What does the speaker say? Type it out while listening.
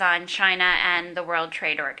on China and the World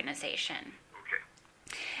Trade Organization. Okay.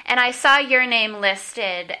 And I saw your name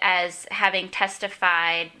listed as having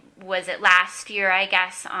testified, was it last year, I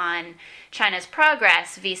guess, on China's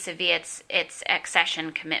progress vis-a-vis its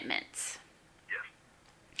accession commitments.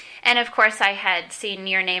 Yes. And of course, I had seen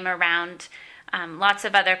your name around lots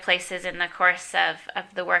of other places in the course of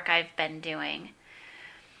the work I've been doing.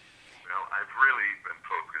 Well, I've really been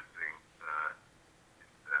focusing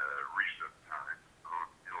in recent times on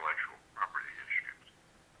intellectual property issues.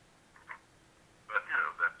 But,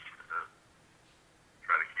 that's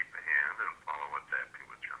try to keep the hand and follow what's happening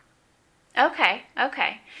with China.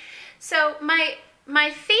 Okay. So my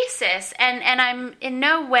thesis, and I'm in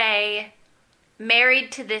no way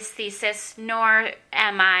married to this thesis, nor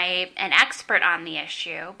am I an expert on the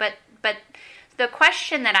issue, but the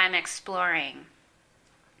question that I'm exploring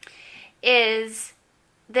is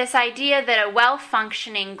this idea that a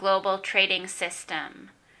well-functioning global trading system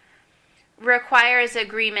requires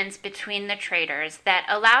agreements between the traders that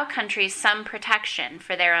allow countries some protection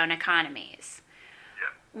for their own economies,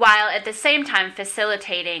 while at the same time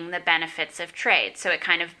facilitating the benefits of trade. So it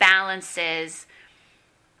kind of balances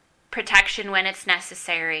protection when it's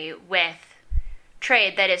necessary with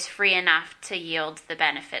trade that is free enough to yield the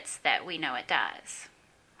benefits that we know it does.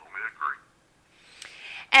 We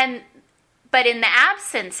agree. But in the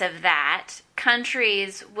absence of that,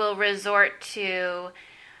 countries will resort to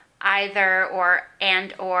either or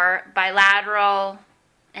bilateral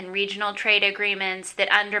and regional trade agreements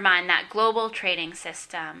that undermine that global trading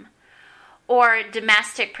system, or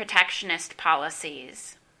domestic protectionist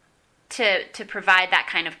policies to provide that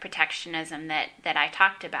kind of protectionism that I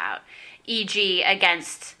talked about, e.g.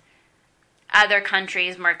 against other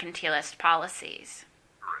countries' mercantilist policies.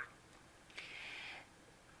 Correct.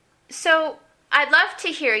 So I'd love to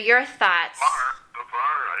hear your thoughts. So far,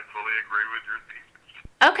 I fully agree with your thesis.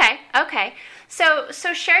 Okay.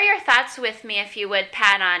 So share your thoughts with me, if you would,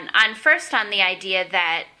 Pat, on the idea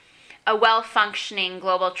that a well-functioning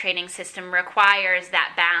global trading system requires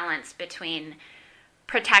that balance between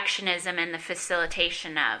protectionism and the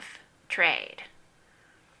facilitation of trade.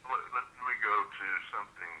 Let me go to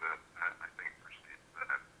something that I think precedes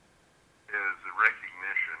that, is the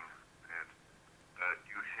recognition that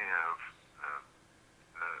you have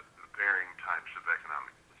varying types of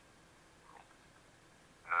economic systems.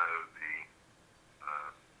 The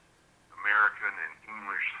American and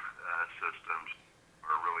English systems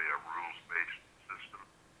are really a rules-based system.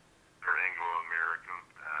 They're Anglo-American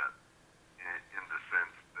in the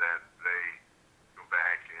sense that they go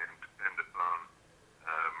back and depend upon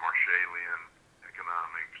Marshallian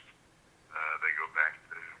economics. They go back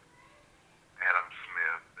to Adam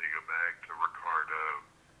Smith. They go back to Ricardo.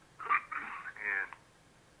 And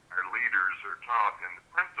our leaders are taught in the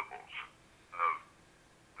principles of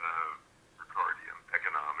Ricardian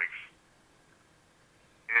economics.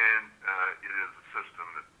 And it is a system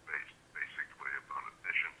that's based basically upon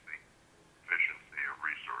efficiency of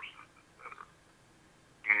resources, etc.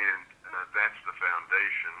 And that's the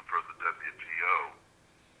foundation for the WTO,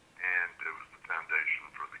 and it was the foundation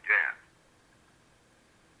for the GATT.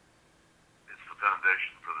 It's the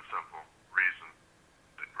foundation for the simple reason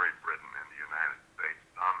that Great Britain and the United States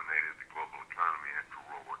dominated the global economy after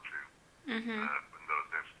World War II, when those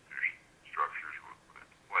institution structures were put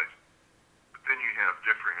into place. But then you have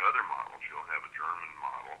differing other models. You'll have a German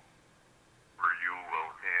model where you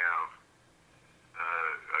will have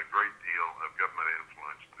a great deal of government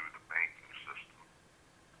influence through the banking system.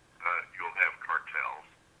 You'll have cartels.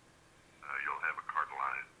 You'll have a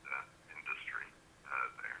cartelized industry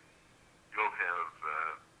there. You'll have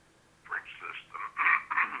French system,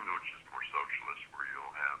 which is more socialist, where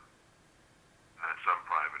you'll have some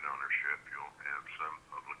private ownership. You'll have some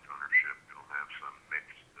public ownership. You'll have some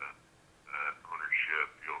mixed ownership.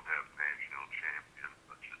 You'll have national champions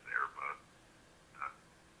such as Airbus.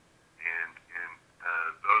 And in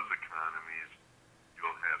those economies,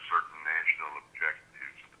 you'll have certain national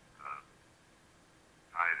objectives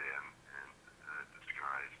tied in and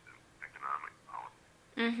disguised in economic policy.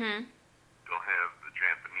 You'll have the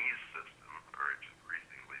Japanese system, or it's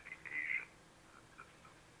increasingly the Asian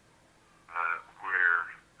system, where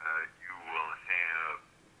you will have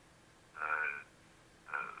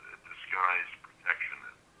disguised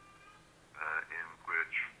protectionism, in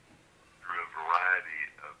which, through a variety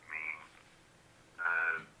of means,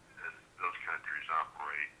 those countries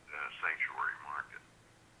operate sanctuary markets.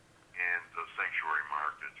 And those sanctuary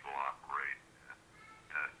markets will operate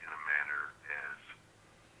in a manner as,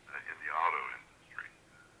 in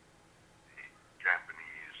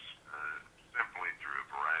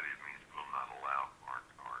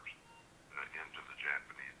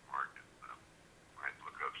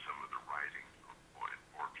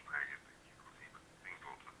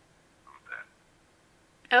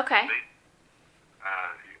Okay.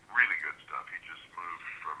 Really good stuff. He just moved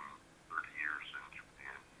from 30 years in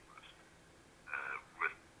Japan. He was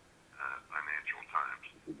with Financial Times,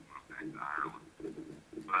 moved back to Ireland.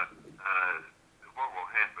 But what will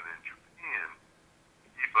happen in Japan,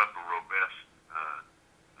 keep up a robust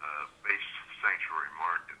base sanctuary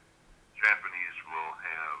market, Japanese will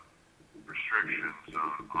have restrictions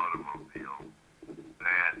on automobiles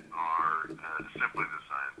that are simply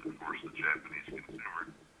designed to force the Japanese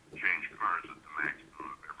consumer to change cars at the maximum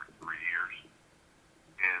of every 3 years.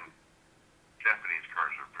 And Japanese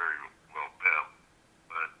cars are very well built,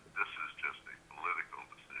 but this is just a political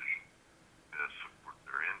decision to support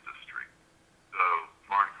their industry. So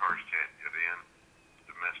foreign cars can't get in.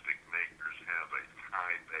 Domestic makers have a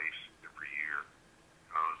high base every year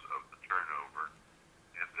because of the turnover,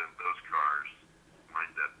 and then those cars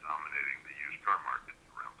wind up dominating the used car markets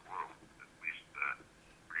around the world, at least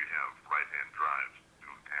where you have right-hand drives to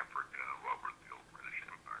Africa, what were the old British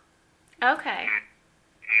Empire. Okay. And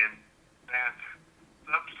that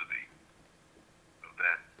subsidy of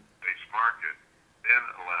that base market then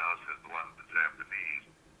has allowed the Japanese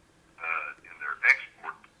in their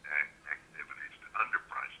export activities to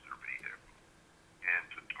underprice their vehicles and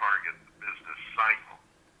to target the business cycle.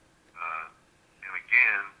 And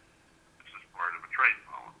again, this is part of a trade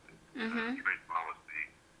policy. Trade policy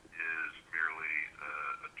is merely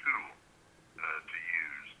a tool to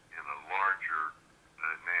use in a larger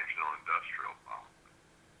national industrial policy.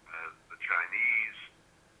 The Chinese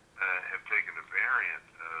have taken a variant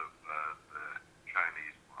of the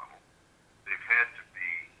Chinese model. They've had to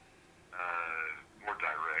be more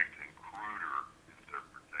direct and cruder in their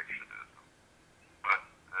protectionism, but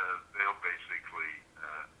they'll basically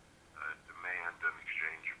demand an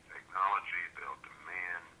exchange of technology. They'll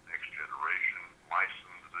demand next generation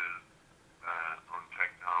licenses on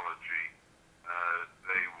technology.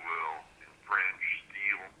 They will infringe,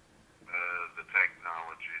 steal the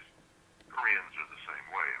technologies. Koreans are the same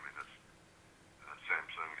way. I mean, this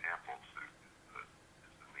Samsung Apple suit is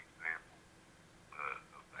an example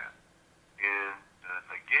of that. And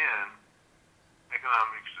again,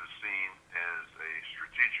 economics is seen as a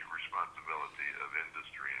strategic responsibility of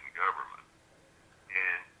industry and government.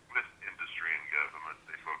 And with industry and government,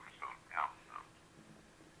 they focus on outcomes.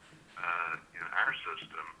 In our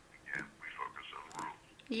system, again, we focus on rules.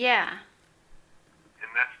 Yeah. And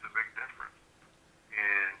that's the big difference.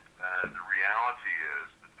 And the reality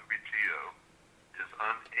is the WTO is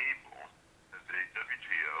unable, the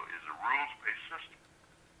WTO is a rules-based system.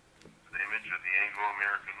 It's an image of the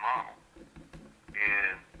Anglo-American model.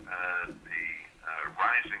 And the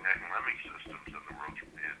rising economic systems in the world,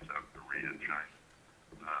 Japan, South Korea, China,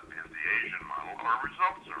 and the Asian model are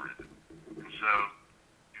results-oriented. And so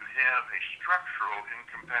you have a structural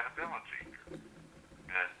incompatibility here.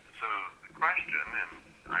 And so the question, and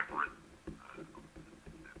I've written,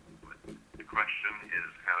 the question is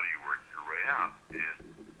how do you work your way out?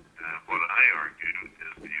 And what I argue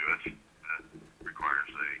is the U.S.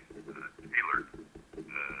 requires a tailored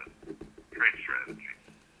trade strategy.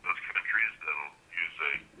 Those countries that'll use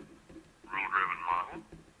a rule-driven model,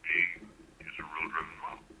 use a rule-driven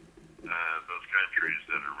model. Those countries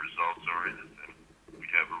that are results-oriented, and we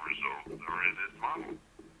have a result-oriented model.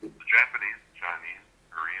 The Japanese, Chinese,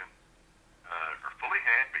 Korean are fully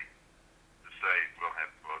happy to say we'll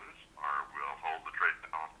have quotas or we'll hold the trade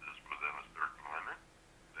balances within a certain limit.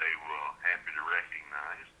 They will happy to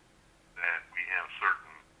recognize that we have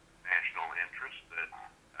certain national interests that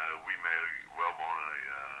we may well want a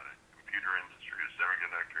computer industry, a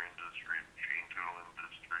semiconductor industry, machine tool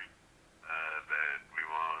industry, that we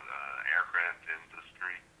want aircraft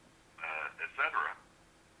industry, etc.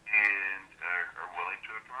 And are willing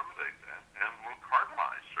to accommodate that, and will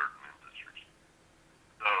cartelize certain industries.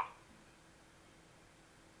 So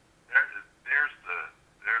there's the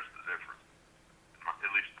difference,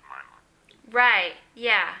 at least in my mind. Right.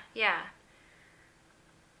 Yeah. Yeah.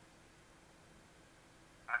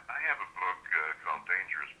 I have a book called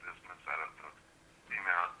Dangerous Business. I don't know. It came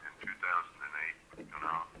out in 2008. You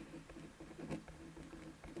know,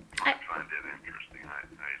 I find it interesting. I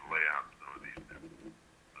lay out some of these different.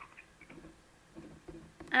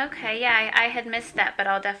 Okay. Yeah, I had missed that, but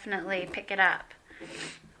I'll definitely pick it up. It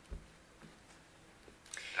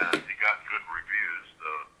got good reviews,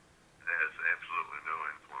 though it has absolutely no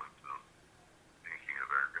influence on thinking of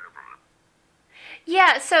our government.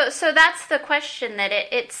 Yeah, so that's the question, that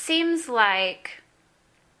it seems like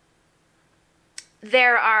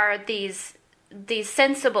there are these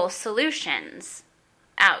sensible solutions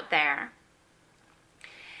out there.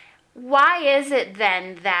 Why is it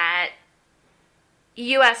then that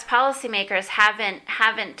U.S. policymakers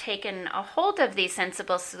haven't taken a hold of these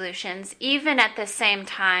sensible solutions, even at the same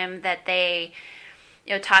time that they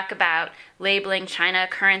talk about labeling China a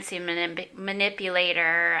currency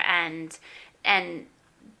manipulator, and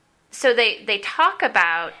so they talk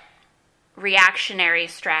about reactionary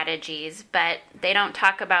strategies, but they don't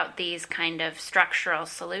talk about these kind of structural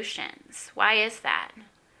solutions. Why is that?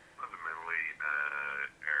 Fundamentally,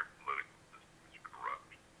 our political system is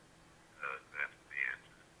corrupt. That's the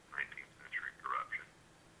answer. 19th century corruption.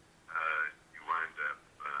 You wind up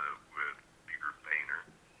with Peter Boehner,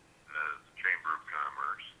 the Chamber of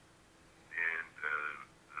Commerce, and the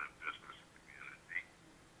business community.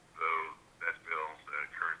 So that bill, the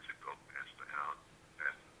currency bill, passed the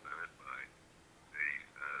Senate by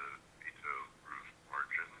a veto-proof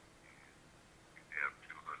margin. You have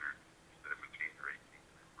 217 or 18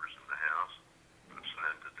 members in the House who have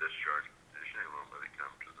signed the discharge petition. They won't let it come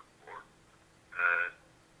to the floor.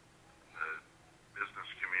 The business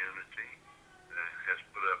community has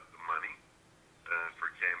put up the money for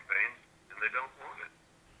campaigns, and they don't want it.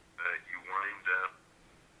 You wind up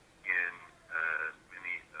in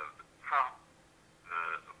many of the top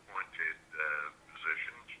appointed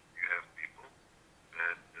positions. You have people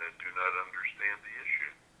that do not understand the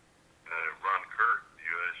issue. Ron Kirk, the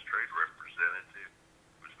U.S. Trade Representative,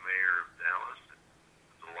 was mayor of Dallas,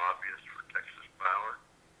 was a lobbyist for Texas Power,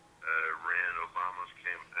 ran Obama's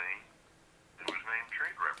campaign, and was named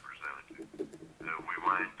trade representative. We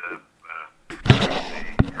wind up the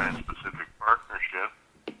Trans-Pacific Partnership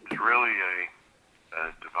is really a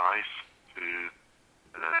device to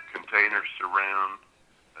contain or surround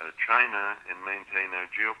China and maintain our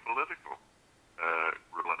geopolitical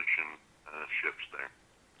relationships there.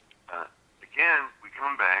 Again, we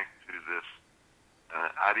come back to this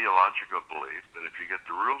ideological belief that if you get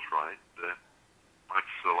the rules right, like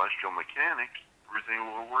celestial mechanics,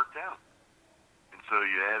 everything will work out. And so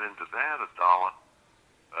you add into that $1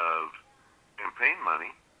 of campaign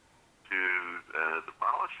money to the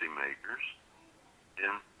policymakers,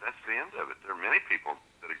 and that's the end of it. There are many people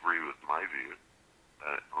that agree with my view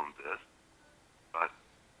on this, but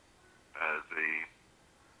we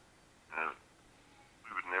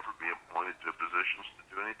would never be appointed to positions to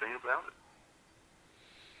do anything about it.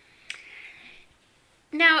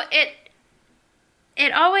 Now, it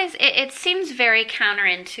seems very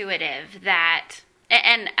counterintuitive that,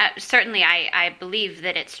 and certainly I believe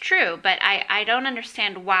that it's true, but I don't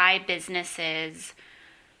understand why businesses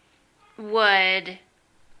would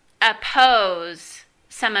oppose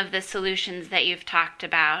some of the solutions that you've talked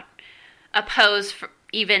about, oppose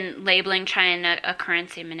even labeling China a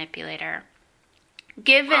currency manipulator.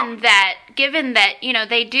 Given that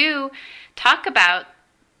they do talk about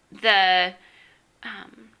the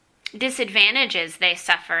disadvantages they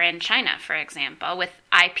suffer in China, for example, with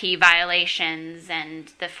IP violations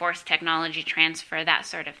and the forced technology transfer, that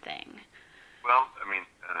sort of thing. Well,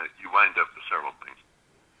 you wind up with several things.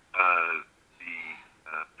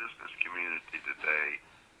 The business community today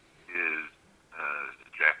is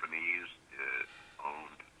Japanese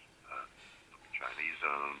owned, Chinese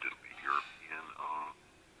owned, it'll be European owned,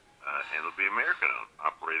 and it'll be American owned,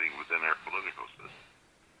 operating within our political system.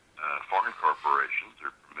 Foreign corporations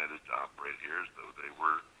are permitted to operate here as though they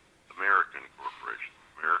were American corporations.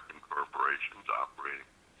 American corporations operating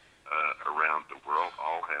around the world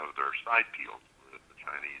all have their side deals with the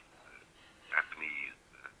Chinese, Japanese,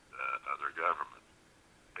 and other governments.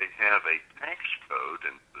 They have a tax code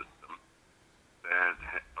and system that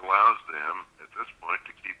allows them, at this point,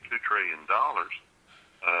 to keep $2 trillion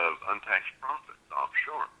of untaxed profits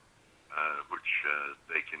offshore, which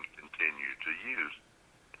they can continue to use.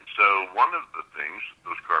 So one of the things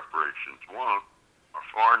those corporations want are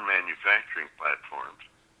foreign manufacturing platforms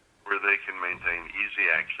where they can maintain easy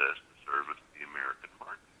access to service the American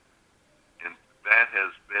market. And that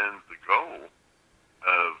has been the goal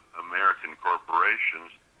of American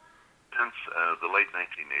corporations since the late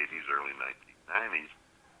 1980s, early 1990s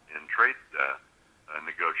in trade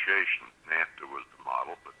negotiations. NAFTA was the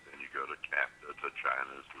model, but then you go to CAFTA, to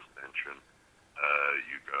China's suspension.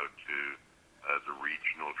 You go to the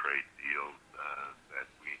regional trade deals that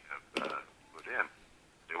we have put in.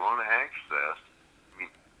 They want access.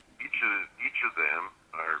 Each of them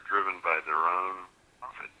are driven by their own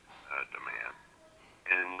profit demand,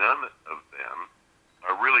 and none of them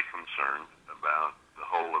are really concerned about the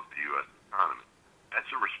whole of the U.S. economy. That's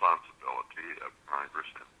a responsibility of Congress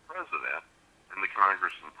and the President, and the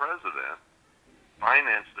Congress and President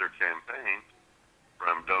finance their campaigns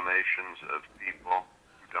from donations of people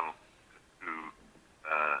who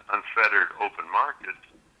unfettered open markets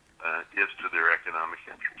is to their economic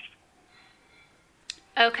interest.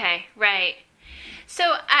 Okay, right.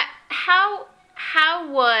 So how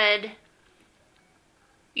would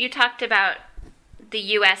you talked about the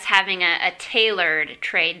U.S. having a tailored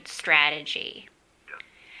trade strategy? Yes.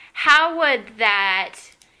 How would that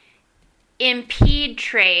impede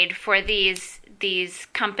trade for these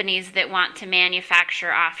companies that want to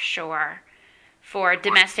manufacture offshore for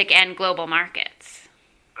domestic and global markets?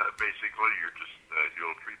 Basically,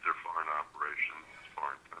 you'll treat their foreign operations as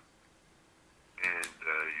foreign companies, and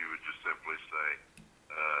you would just simply say,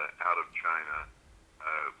 out of China,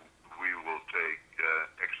 we will take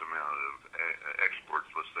X amount of exports,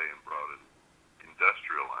 let's say, and brought in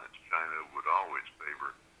industrial lines. China would always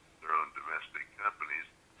favor their own domestic companies,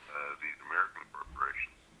 these American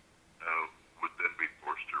corporations, would then be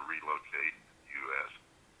forced to relocate to the U.S.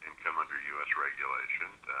 and come under U.S. regulation,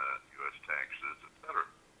 U.S. taxes, etc.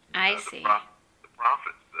 I see. The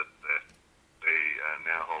profits that they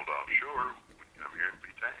now hold offshore would come here and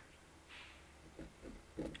be taxed.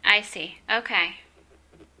 I see. Okay.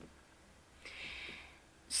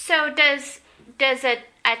 So does a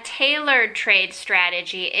tailored trade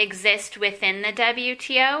strategy exist within the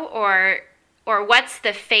WTO, or what's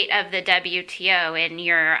the fate of the WTO in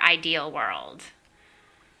your ideal world?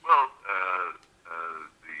 Well,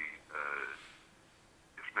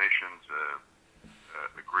 if nations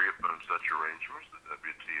agree upon such arrangements, the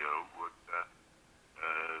WTO would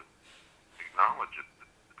acknowledge it.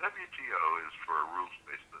 The WTO is for a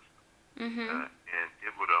rules-based system, and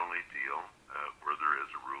it would only deal where there is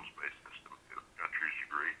a rules-based system. If countries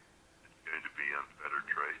agree it's going to be unfettered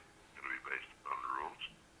trade, it's going to be based upon the rules,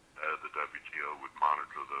 the WTO would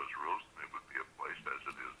monitor those rules, and it would be a place as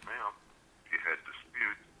it is now. If you had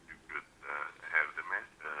disputes, you could have them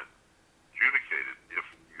adjudicated. If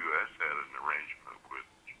the U.S. had an arrangement with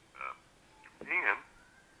Japan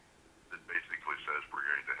that basically says we're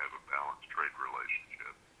going to have a balanced trade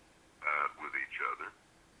relationship with each other,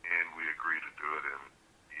 and we agree to do it in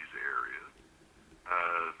these areas,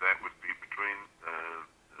 that would be between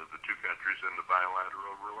the two countries in the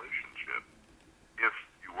bilateral relationship. If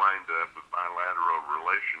you wind up with bilateral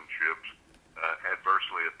relationships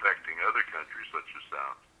adversely affecting other countries such as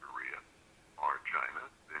South Korea or China,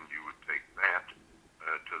 then you would take that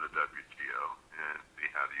to the WTO and see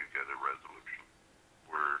how do you get a resolution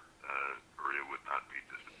where Korea would not be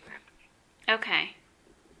disadvantaged. Okay.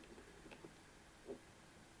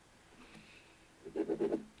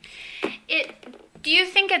 Do you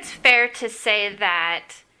think it's fair to say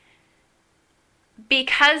that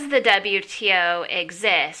because the WTO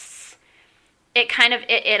exists,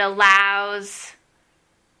 it allows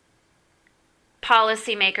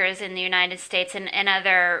policymakers in the United States and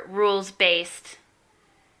other rules-based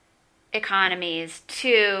economies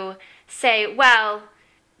to say, well,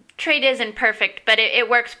 trade isn't perfect, but it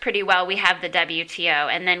works pretty well. We have the WTO,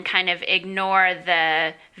 and then kind of ignore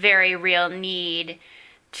the very real need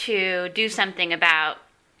to do something about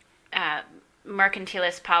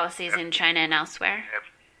mercantilist policies in China and elsewhere?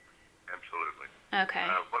 Absolutely. Okay.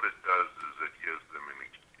 What it does is it gives them an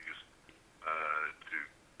excuse to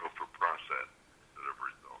go for process instead of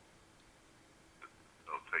result.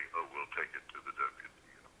 We'll take it to the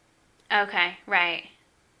WTO. Okay, right.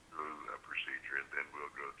 Through a procedure, and then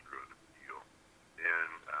we'll go through an appeal.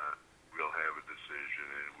 And we'll have a decision,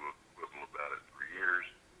 and we'll quibble about it for years,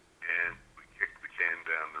 and we kick the can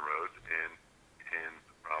down the road and hand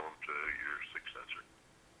the problem to your successor.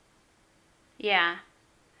 Yeah.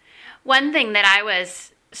 One thing that I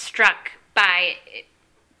was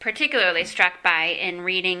particularly struck by in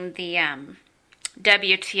reading the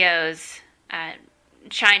WTO's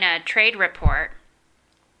China trade report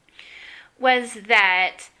was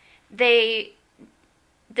that the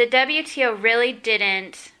WTO really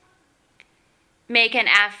didn't make an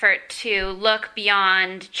effort to look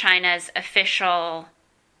beyond China's official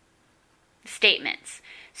statements.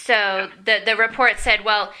 So the report said,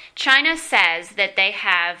 well, China says that they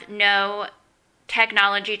have no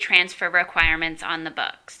technology transfer requirements on the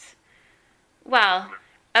books. Well,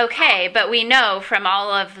 okay, but we know from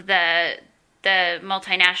all of the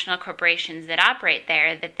multinational corporations that operate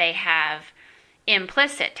there that they have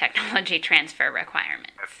implicit technology transfer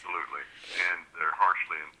requirements. Absolutely, and they're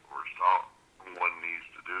harshly enforced. All one needs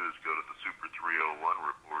to do is go to the Super 301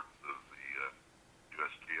 report of the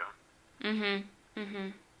USTR.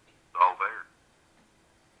 It's all there.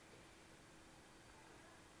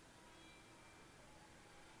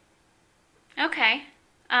 Okay.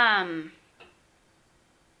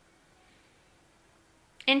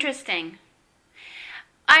 Interesting.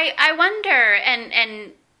 I wonder,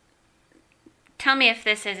 and tell me if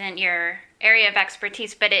this isn't your area of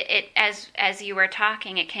expertise, but it as you were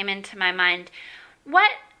talking, it came into my mind.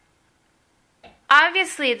 What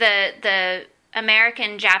obviously the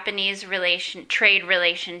American-Japanese trade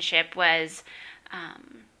relationship was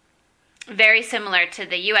very similar to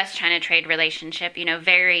the U.S.-China trade relationship,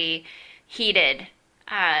 very heated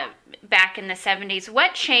back in the 70s.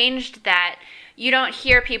 What changed that you don't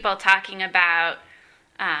hear people talking about?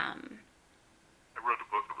 I wrote a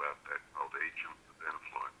book about that called Agents of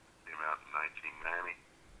Influence. It came out in 1990.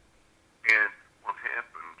 And what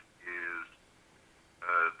happened is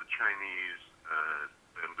the Chinese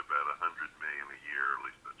spend about $100 million a year, at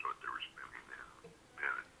least that's what they were spending now.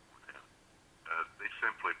 They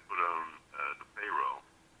simply put on the payroll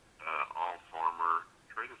all former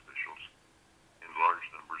trade officials and large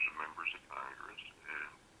numbers of members of Congress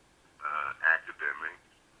and academics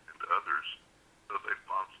and others, so they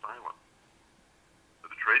fought silent.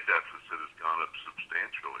 The trade deficit has gone up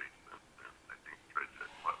substantially. I think the trade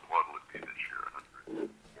deficit, what will it be this year, 140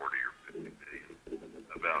 or 50 billion,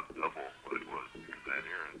 about double what it was in that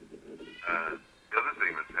era. The other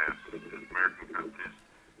thing that's happened is American companies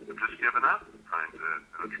have just given up trying to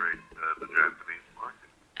penetrate the Japanese market.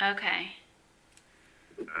 Okay.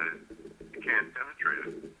 You can't penetrate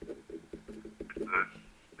it. It's a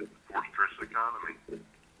fortress economy.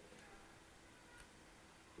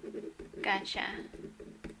 Gotcha.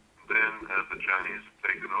 Then the Chinese have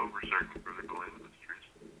taken over certain critical industries,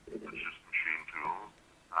 such as machine tools,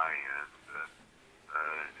 high-end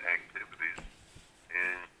activities,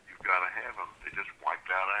 and you've got to have them. They just wiped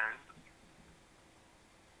out our industry.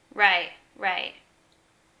 Right.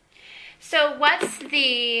 So what's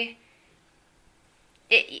the...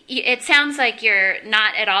 It sounds like you're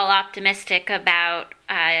not at all optimistic about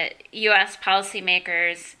U.S.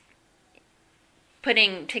 policymakers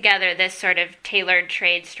putting together this sort of tailored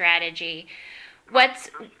trade strategy. What's...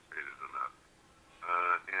 Sophisticated enough.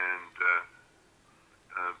 And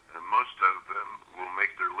most of them will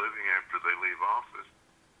make their living after they leave office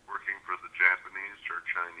working for the Japanese or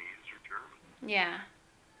Chinese or Germans. Yeah.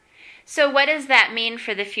 So what does that mean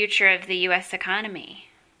for the future of the U.S. economy?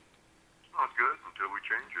 It's not good until we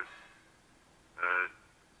change it.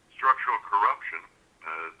 Structural corruption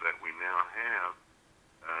that we now have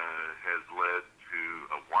has led to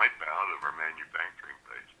a wipeout of our manufacturing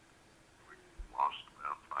base. We've lost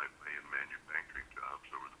about 5 million manufacturing jobs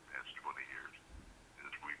over the past 20 years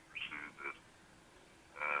as we pursue this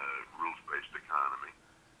rules-based economy.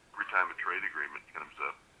 Every time a trade agreement comes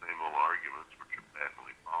up, same old arguments, which are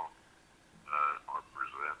patently false, are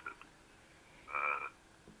presented.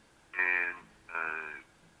 And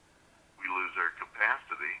we lose our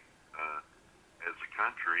capacity as a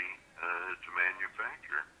country to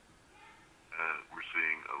manufacture. We're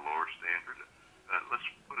seeing a lower standard. Let's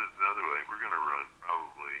put it another way. We're going to run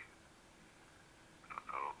probably,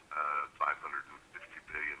 $550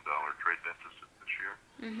 billion trade deficit this year.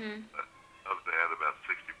 Mm-hmm. Of that, about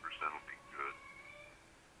 60% will be good.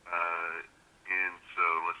 And so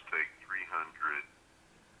let's take 300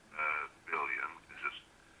 billion, just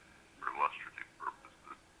for illustrative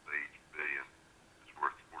purposes, each billion is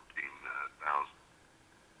worth 14,000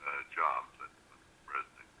 jobs. That's the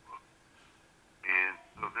president's book. And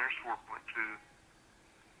so there's 4.2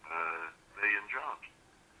 million jobs.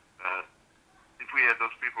 If we had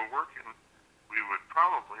those people working, we would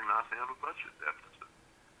probably not have a budget deficit.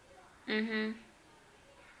 Mm-hmm.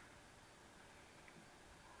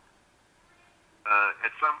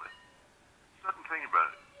 Something thing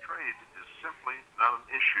about it, trade is simply not an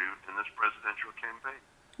issue in this presidential campaign.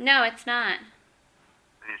 No, it's not.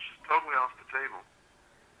 It's just totally off the table.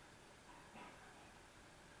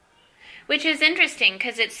 Which is interesting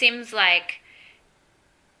because it seems like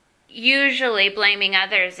usually blaming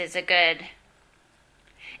others is a good...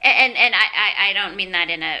 And I don't mean that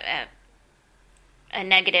in a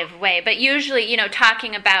negative way, but usually,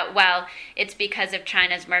 talking about, well, it's because of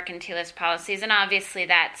China's mercantilist policies, and obviously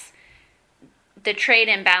that's... The trade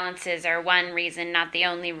imbalances are one reason, not the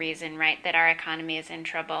only reason, right, that our economy is in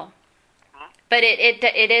trouble. Mm-hmm. But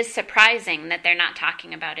it is surprising that they're not talking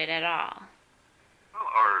about it at all. Well,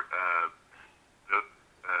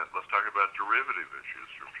 let's talk about derivative issues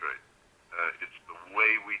from trade. It's the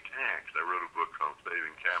way we tax. I wrote a book called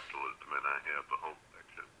Saving Capitalism, and I have the whole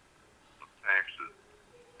section of taxes.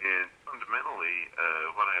 And fundamentally,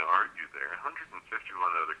 what I argue there, 151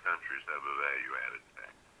 other countries have a value-added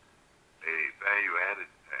tax. A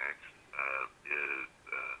value-added tax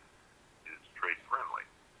is trade-friendly.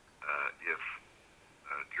 If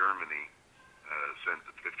Germany sends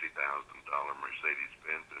a $50,000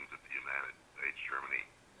 Mercedes-Benz into the United States, Germany,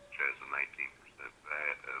 which has a 19%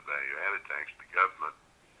 value-added tax, the government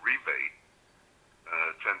rebate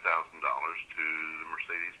 $10,000 to the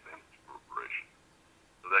Mercedes-Benz Corporation.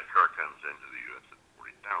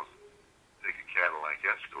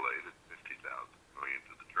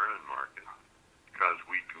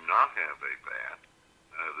 not have a VAT,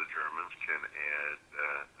 the Germans can add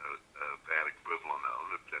a VAT equivalent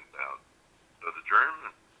on of 10,000. So the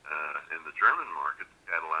German in the German market,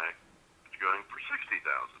 Cadillac is going for $60,000.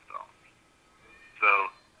 So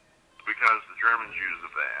because the Germans use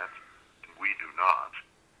a VAT and we do not,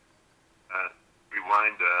 we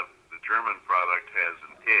wind up the German product has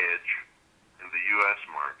an edge in the U.S.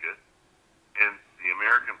 market, and the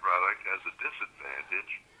American product has a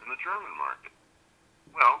disadvantage in the German market.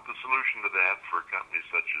 Well, the solution to that for companies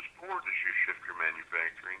such as Ford is you shift your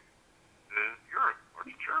manufacturing to Europe or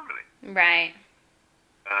to Germany. Right.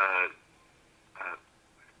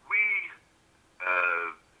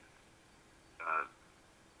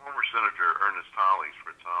 Former Senator Ernest Hollings,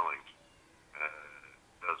 Fritz Hollings,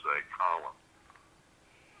 does a column,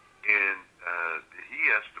 and he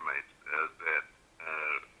estimates that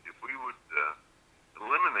if we would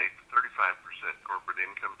eliminate the 35% corporate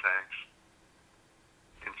income tax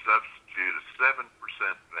and substitute a 7%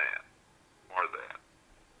 VAT for that,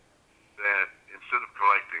 that instead of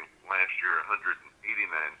collecting last year $189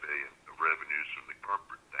 billion of revenues from the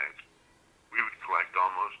corporate tax, we would collect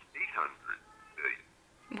almost $800 billion.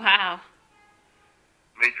 Wow.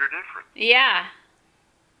 Major difference. Yeah.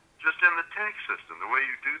 Just in the tax system, the way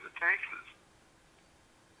you do the taxes.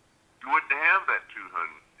 You wouldn't have that $2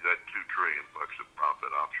 trillion of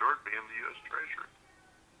profit offshore. It'd be in the U.S. Treasury.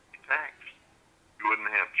 Taxed. You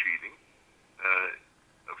wouldn't have cheating.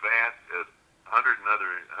 A VAT at 150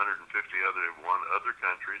 other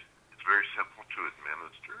countries. It's very simple to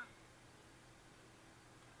administer.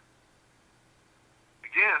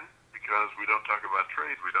 Again, because we don't talk about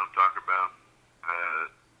trade, we don't talk about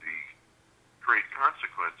the trade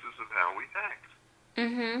consequences of how we tax.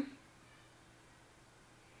 Mm-hmm.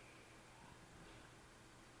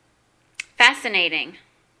 Fascinating.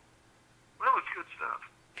 Well, it's good stuff.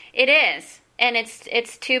 It is. And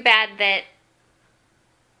it's too bad that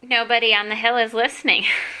nobody on the Hill is listening.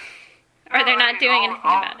 Or they're not doing anything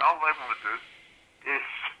about it. I'll level with this.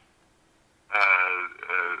 It's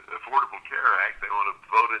Affordable Care Act. They want to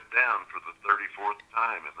vote it down for the 34th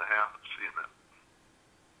time in the House, you know.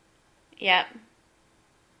 Yep.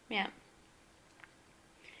 Yep.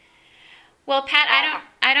 Well, Pat,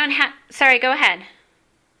 I don't have... Sorry, go ahead.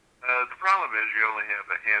 The problem is you only have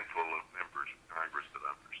a handful of members of Congress that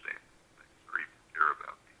understand things or even care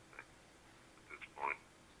about these things at this point.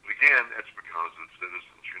 But again, that's because of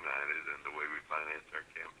Citizens United and the way we finance our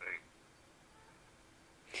campaign.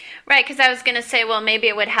 Right, because I was going to say, well, maybe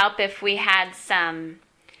it would help if we had some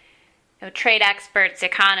trade experts,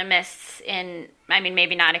 economists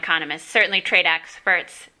maybe not economists, certainly trade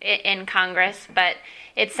experts in Congress, but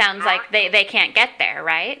it sounds like they can't get there,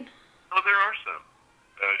 right? Oh, there are some.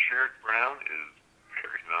 Sherrod Brown is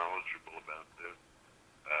very knowledgeable about this.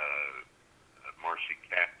 Marcy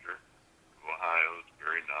Kaptur of Ohio is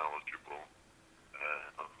very knowledgeable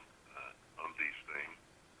on these things.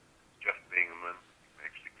 Jeff Bingaman,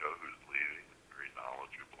 Mexico, who's leading, is very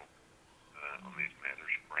knowledgeable on these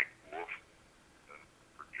matters. Frank Wolf,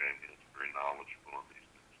 Virginia, is very knowledgeable on these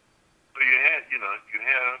things. So you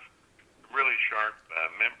have really sharp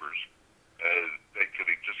members that could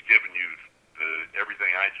have just given you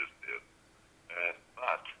everything I just did,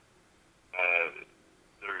 but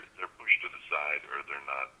they're pushed to the side or they're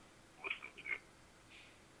not listened to,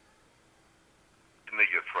 and they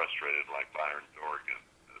get frustrated like Byron Dorgan,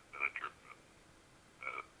 the senator from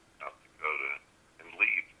South Dakota, and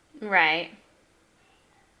leave. Right.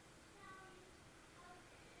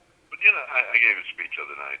 But I gave a speech the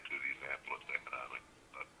other night to the Annapolis Economic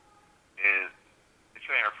Club, and they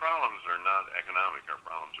say our problems are not economic; our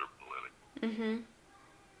problems are political. Mm-hmm.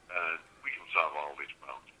 We can solve all these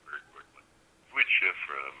problems very quickly. If we'd shift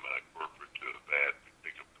from corporate to a VAT, we'd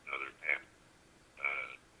pick up another $500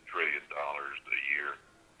 trillion a year.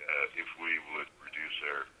 If we would reduce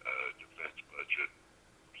our defense budget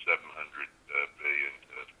from $700 billion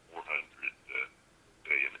to $400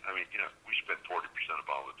 billion. I mean, we spend 40% of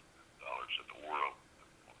all the dollars in the world.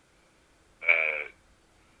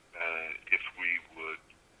 If we would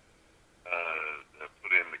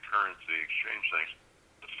put in the currency exchange things,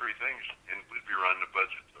 those three things, and we'd be running a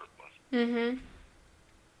budget surplus. Mm-hmm.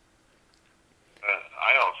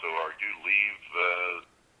 I also argue leave the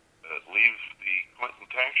Clinton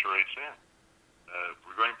tax rates in.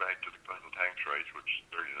 We're going back to the Clinton tax rates, which is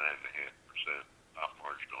 39.5% top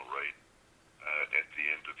marginal rate at the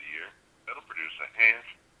end of the year. That'll produce $500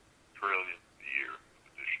 billion a year of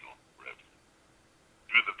additional revenue.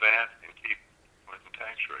 Do the VAT and keep Clinton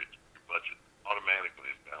tax rates. Your budget automatically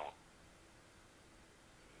is balanced.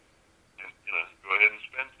 And go ahead and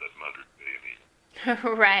spend $700 billion a year.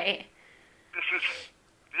 Right. This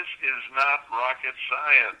is not rocket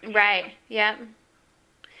science. Right, yep.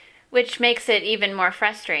 Which makes it even more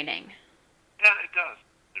frustrating. Yeah, it does.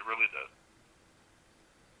 It really does.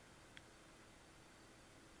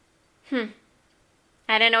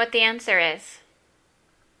 I don't know what the answer is.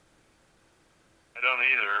 I don't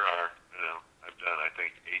either. I've done, I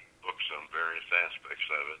think, 8 books on various aspects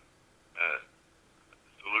of it.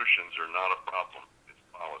 Solutions are not a problem. It's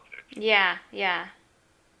politics. Yeah.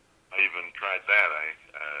 I even tried that. I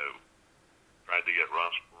tried to get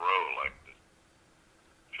Ross Perot elected.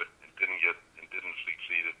 Didn't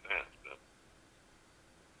succeed at that. So.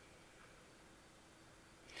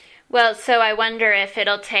 Well, so I wonder if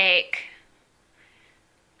it'll take,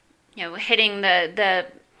 hitting the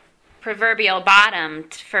proverbial bottom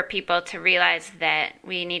for people to realize that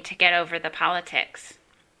we need to get over the politics.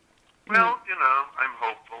 Well, I'm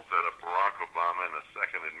hopeful that a Barack Obama in a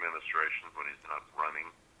second administration, when he's not running,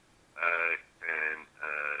 can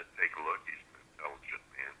take a look. He's an intelligent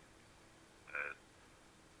man.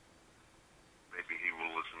 Maybe he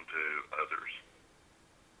will listen to others.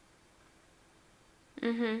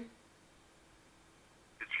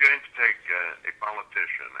 It's going to take a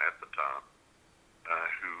politician at the top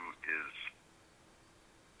who is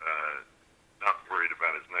not worried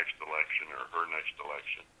about his next election or her next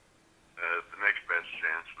election. The next best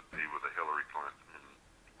chance would be with a Hillary Clinton in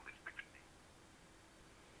 2016.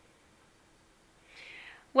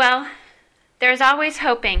 Well, there's always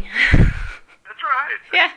hoping. That's right. Yeah.